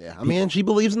diet. Yeah. I mean, she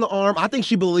believes in the arm. I think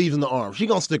she believes in the arm. She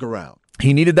going to stick around.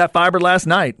 He needed that fiber last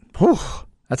night. Whew.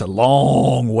 That's a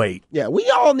long wait. Yeah, we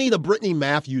all need a Brittany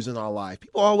Matthews in our life.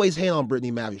 People always hate on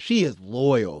Brittany Matthews. She is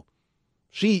loyal.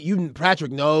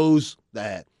 Patrick knows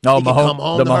that he can come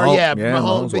home to her. Yeah,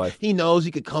 Mahomes' wife. He knows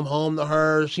he could come home to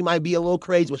her. She might be a little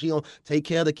crazy, but she gonna take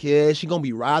care of the kids. She gonna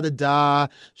be ride or die.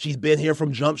 She's been here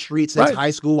from Jump Street since high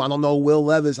school. I don't know Will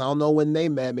Levis. I don't know when they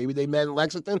met. Maybe they met in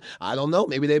Lexington. I don't know.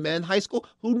 Maybe they met in high school.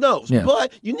 Who knows? Yeah.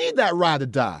 But you need that ride or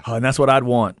die. And that's what I'd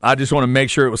want. I just want to make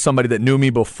sure it was somebody that knew me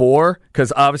before,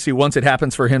 because obviously once it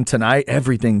happens for him tonight,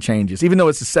 everything changes. Even though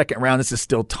it's the second round, this is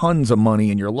still tons of money,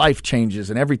 and your life changes,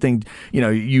 and everything.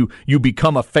 You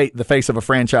become the face of a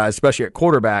franchise, especially at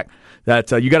quarterback.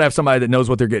 That you got to have somebody that knows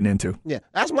what they're getting into. Yeah,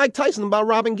 that's Mike Tyson about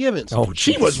Robin Givens. Oh,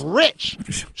 she was rich.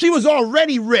 She was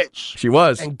already rich. She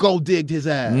was, and gold digged his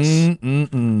ass.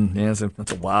 Yeah,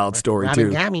 that's a wild story Robin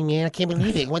too. got me, man. I can't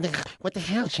believe it. What the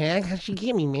hell, Chad? How'd she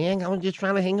get me, man? I was just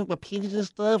trying to hang up with Peters and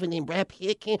stuff, and then Brad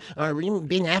Pitt came, or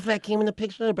Ben Affleck came in the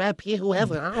picture. Brad Pitt,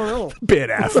 whoever, I don't know. Ben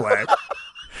Affleck.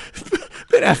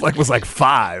 Ben Affleck was like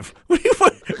 5.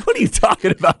 What are you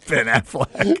talking about, Ben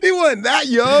Affleck? He wasn't that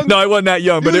young. No, he wasn't that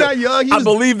young. But that young. I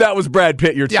believe that was Brad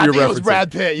Pitt. You're I think referencing. It was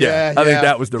Brad Pitt. Yeah, I think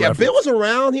that was the reference. Ben was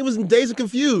around. He was in Dazed and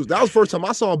Confused. That was the first time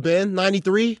I saw Ben.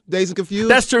 93, Dazed and Confused.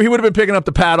 That's true. He would have been picking up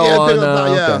the paddle.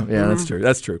 Okay. That's true.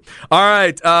 That's true. All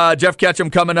right, Jeff Ketchum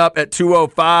coming up at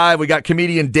 2:05. We got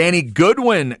comedian Danny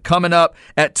Goodwin coming up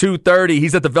at 2:30.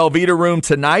 He's at the Velveeta Room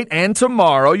tonight and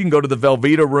tomorrow. You can go to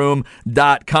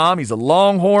thevelveetaroom.com. He's a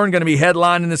Longhorn, going to be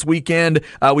headlining this weekend.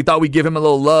 We thought we'd give him a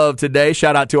little love today.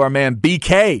 Shout out to our man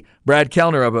BK, Brad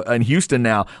Kellner in Houston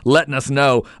now, letting us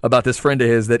know about this friend of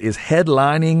his that is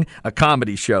headlining a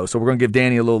comedy show. So we're going to give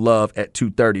Danny a little love at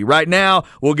 2:30. Right now,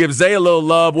 we'll give Zay a little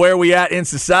love. Where are we at in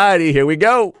society? Here we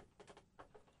go.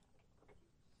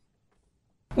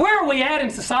 Where are we at in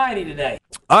society today?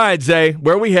 All right, Zay,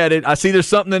 where are we headed? I see there's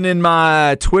something in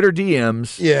my Twitter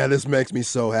DMs. Yeah, this makes me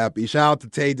so happy. Shout out to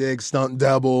Tay Diggs, Stunt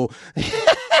Double.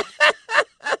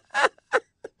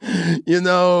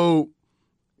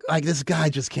 This guy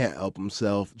just can't help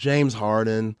himself. James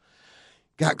Harden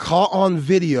got caught on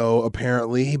video,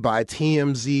 apparently, by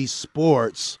TMZ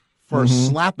Sports for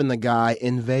slapping the guy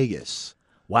in Vegas.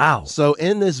 Wow. So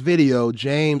in this video,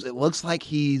 James, it looks like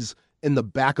he's in the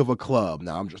back of a club.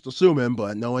 Now, I'm just assuming,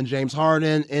 but knowing James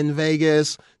Harden in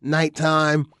Vegas,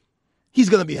 nighttime, he's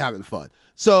going to be having fun.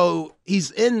 So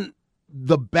he's in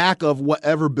the back of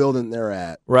whatever building they're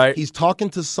at. Right. He's talking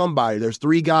to somebody. There's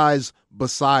 3 guys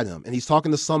beside him, and he's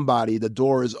talking to somebody. The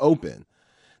door is open.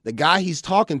 The guy he's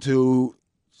talking to,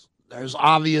 there's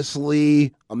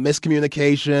obviously a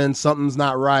miscommunication. Something's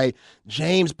not right.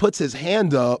 James puts his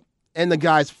hand up in the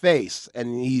guy's face,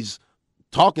 and he's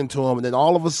talking to him, and then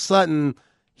all of a sudden,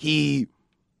 he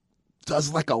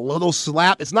does like a little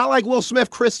slap. It's not like Will Smith,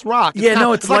 Chris Rock.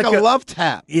 It's like a love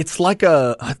tap. It's like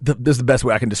this is the best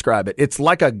way I can describe it. It's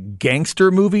like a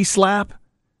gangster movie slap.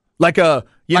 Like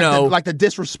like the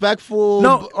disrespectful.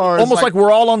 No, or almost like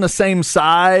we're all on the same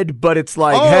side, but it's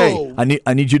like, hey,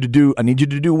 I need you to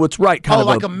do what's right. Kind of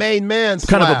like a main man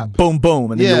slap. Kind of a boom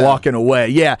boom, and then you're walking away.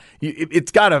 Yeah,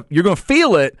 you're gonna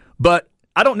feel it, but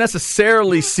I don't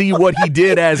necessarily see what he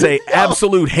did as a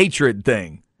absolute hatred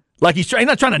thing. Like he's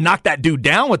not trying to knock that dude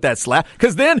down with that slap.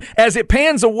 Because then, as it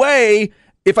pans away,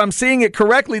 if I'm seeing it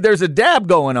correctly, there's a dab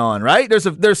going on, right? There's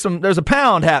a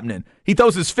pound happening. He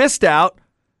throws his fist out,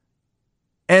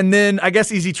 and then I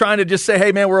guess is he trying to just say,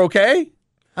 "Hey, man, we're okay"?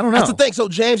 I don't know. That's the thing. So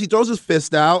James, he throws his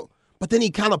fist out, but then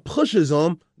he kind of pushes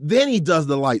him. Then he does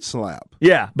the light slap.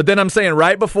 Yeah, but then I'm saying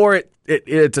right before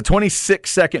it's a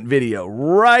 26-second video.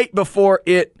 Right before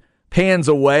it pans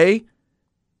away.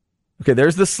 Okay,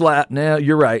 there's the slap. Now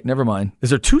you're right. Never mind.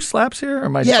 Is there 2 slaps here? Or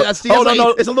am I that's the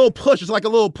no. It's a little push. It's like a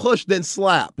little push, then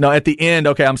slap. No, at the end.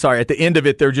 Okay, I'm sorry. At the end of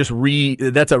it, they're just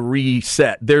that's a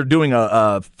reset. They're doing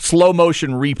a slow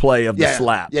motion replay of the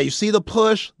slap. Yeah, you see the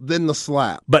push, then the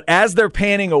slap. But as they're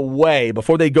panning away,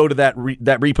 before they go to that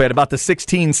replay at about the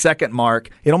 16-second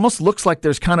mark, it almost looks like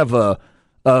there's kind of a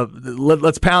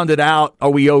let's pound it out.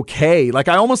 Are we okay? Like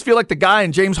I almost feel like the guy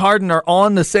and James Harden are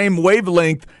on the same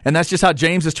wavelength, and that's just how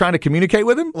James is trying to communicate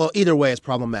with him. Well, either way, it's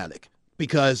problematic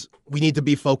because we need to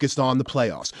be focused on the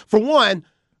playoffs. For one,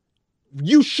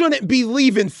 you shouldn't be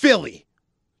leaving Philly.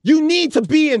 You need to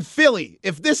be in Philly.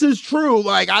 If this is true,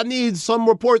 I need some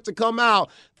reports to come out.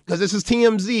 because this is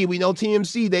TMZ. We know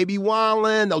TMZ, they be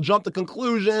wildin'. They'll jump to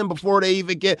conclusion before they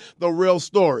even get the real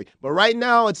story. But right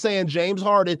now it's saying James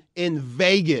Harden in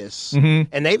Vegas.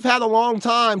 And they've had a long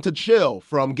time to chill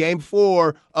from Game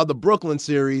 4 of the Brooklyn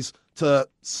series to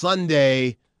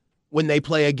Sunday when they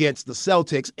play against the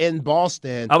Celtics in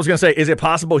Boston. I was going to say, is it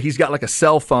possible he's got like a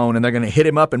cell phone and they're going to hit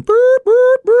him up and boop,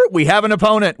 boop, boop, we have an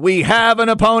opponent. We have an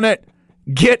opponent.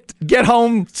 Get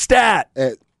home stat.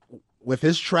 With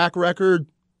his track record,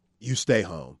 you stay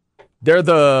home. They're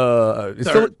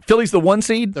Philly's the 1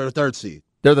 seed? They're the 3rd seed.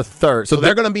 They're the 3rd. So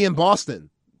they're going to be in Boston.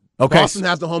 Okay. Boston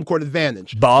has the home court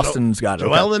advantage. Boston's got it.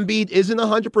 Joel Embiid isn't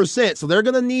 100%, so they're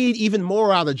going to need even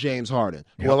more out of James Harden.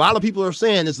 Yep. Well, a lot of people are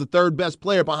saying it's the 3rd best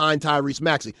player behind Tyrese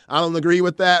Maxey. I don't agree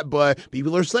with that, but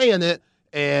people are saying it,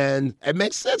 and it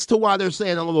makes sense to why they're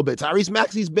saying a little bit. Tyrese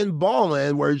Maxey's been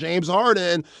balling, where James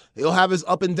Harden, he'll have his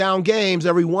up and down games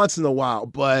every once in a while,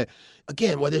 but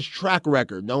again, with his track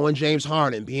record, knowing James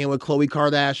Harden, being with Khloe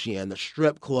Kardashian, the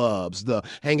strip clubs, the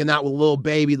hanging out with Lil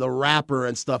Baby, the rapper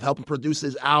and stuff, helping produce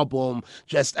his album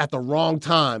just at the wrong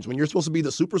times when you're supposed to be the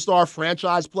superstar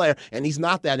franchise player, and he's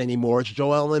not that anymore. It's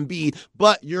Joel Embiid,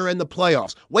 but you're in the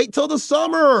playoffs. Wait till the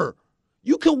summer.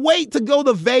 You could wait to go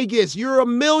to Vegas. You're a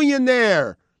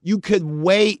millionaire. You could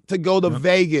wait to go to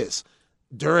Vegas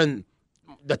during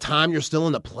the time you're still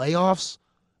in the playoffs.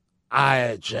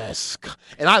 I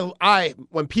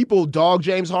when people dog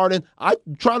James Harden, I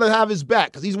try to have his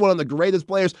back because he's one of the greatest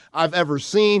players I've ever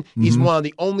seen. He's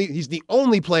he's the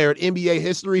only player in NBA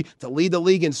history to lead the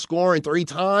league in scoring 3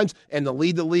 times and to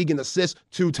lead the league in assists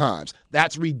 2 times.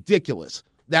 That's ridiculous.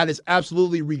 That is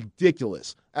absolutely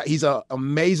ridiculous. He's an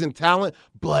amazing talent,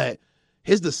 but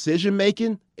his decision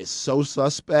making is so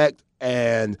suspect.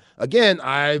 And again,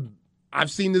 I've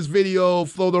seen this video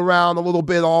float around a little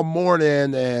bit all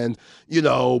morning, and,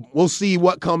 we'll see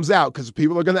what comes out because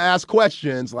people are going to ask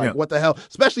questions like, what the hell,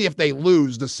 especially if they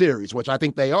lose the series, which I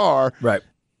think they are. Right.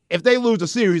 If they lose the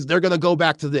series, they're going to go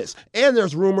back to this. And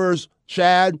there's rumors,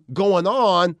 Chad, going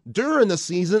on during the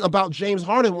season about James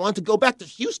Harden wanting to go back to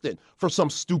Houston for some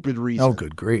stupid reason. Oh,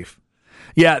 good grief.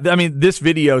 Yeah, I mean, this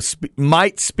video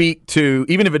might speak to,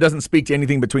 even if it doesn't speak to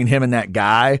anything between him and that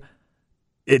guy,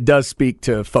 it does speak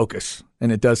to focus,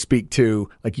 and it does speak to,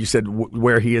 like you said,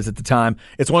 where he is at the time.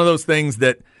 It's one of those things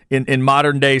that in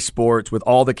modern day sports, with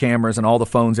all the cameras and all the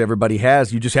phones everybody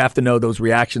has, you just have to know those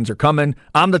reactions are coming.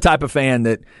 I'm the type of fan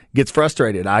that gets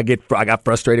frustrated. I got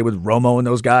frustrated with Romo and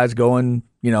those guys going,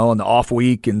 on the off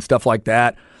week and stuff like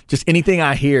that. Just anything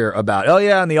I hear about,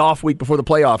 in the off week before the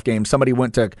playoff game, somebody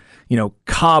went to,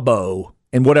 Cabo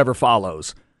and whatever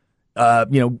follows.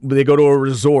 They go to a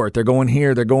resort. They're going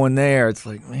here. They're going there. It's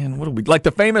like, man, what are we like?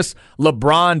 The famous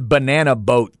LeBron banana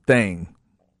boat thing.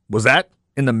 Was that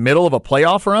in the middle of a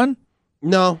playoff run?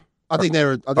 No, I think they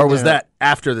were. Or was that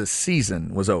after the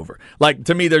season was over? Like,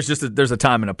 to me, there's a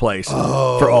time and a place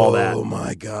for all that. Oh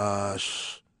my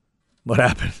gosh, what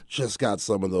happened? Just got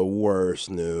some of the worst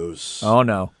news. Oh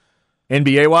no,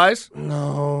 NBA wise?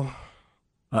 No.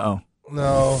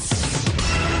 No.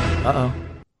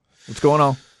 What's going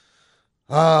on?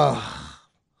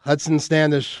 Hudson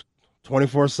Standish,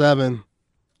 24/7,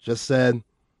 just said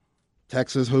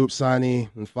Texas Hoops signee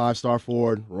and 5-star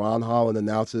forward Ron Holland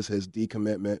announces his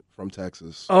decommitment from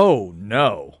Texas. Oh,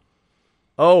 no.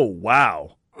 Oh,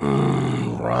 wow.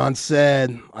 Ron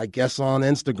said, I guess on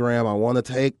Instagram, I want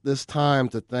to take this time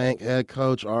to thank head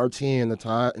coach RT and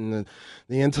the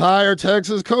entire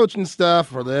Texas coaching staff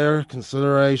for their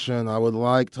consideration. I would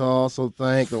like to also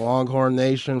thank the Longhorn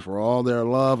Nation for all their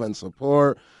love and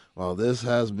support. While this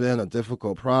has been a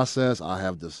difficult process, I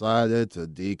have decided to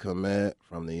decommit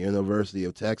from the University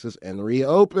of Texas and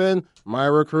reopen my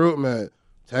recruitment.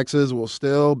 Texas will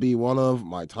still be one of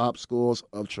my top schools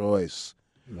of choice.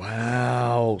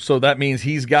 Wow. So that means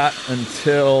he's got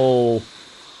until,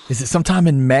 is it sometime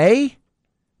in May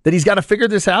that he's got to figure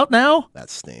this out now? That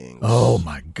stings. Oh,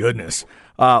 my goodness.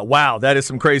 Wow, that is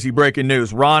some crazy breaking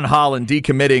news. Ron Holland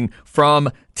decommitting from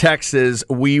Texas.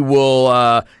 We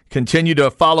will continue to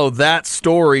follow that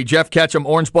story. Jeff Ketchum,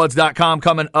 orangebloods.com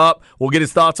coming up. We'll get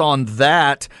his thoughts on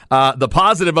that. The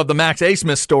positive of the Max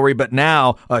Asmus story, but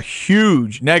now a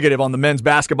huge negative on the men's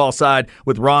basketball side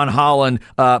with Ron Holland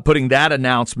putting that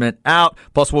announcement out.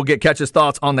 Plus, we'll get Ketch's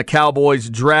thoughts on the Cowboys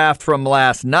draft from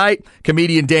last night.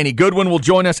 Comedian Danny Goodwin will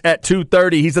join us at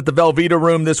 2:30. He's at the Velveeta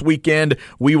Room this weekend.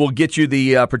 We will get you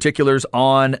the particulars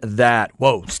on that.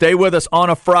 Whoa, stay with us on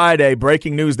a Friday.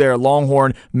 Breaking news there,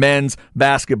 Longhorn men's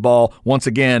basketball. Once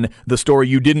again, the story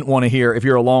you didn't want to hear if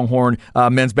you're a Longhorn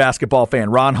men's basketball fan.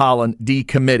 Ron Holland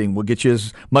decommitting. We'll get you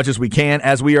as much as we can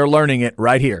as we are learning it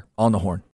right here on the Horn.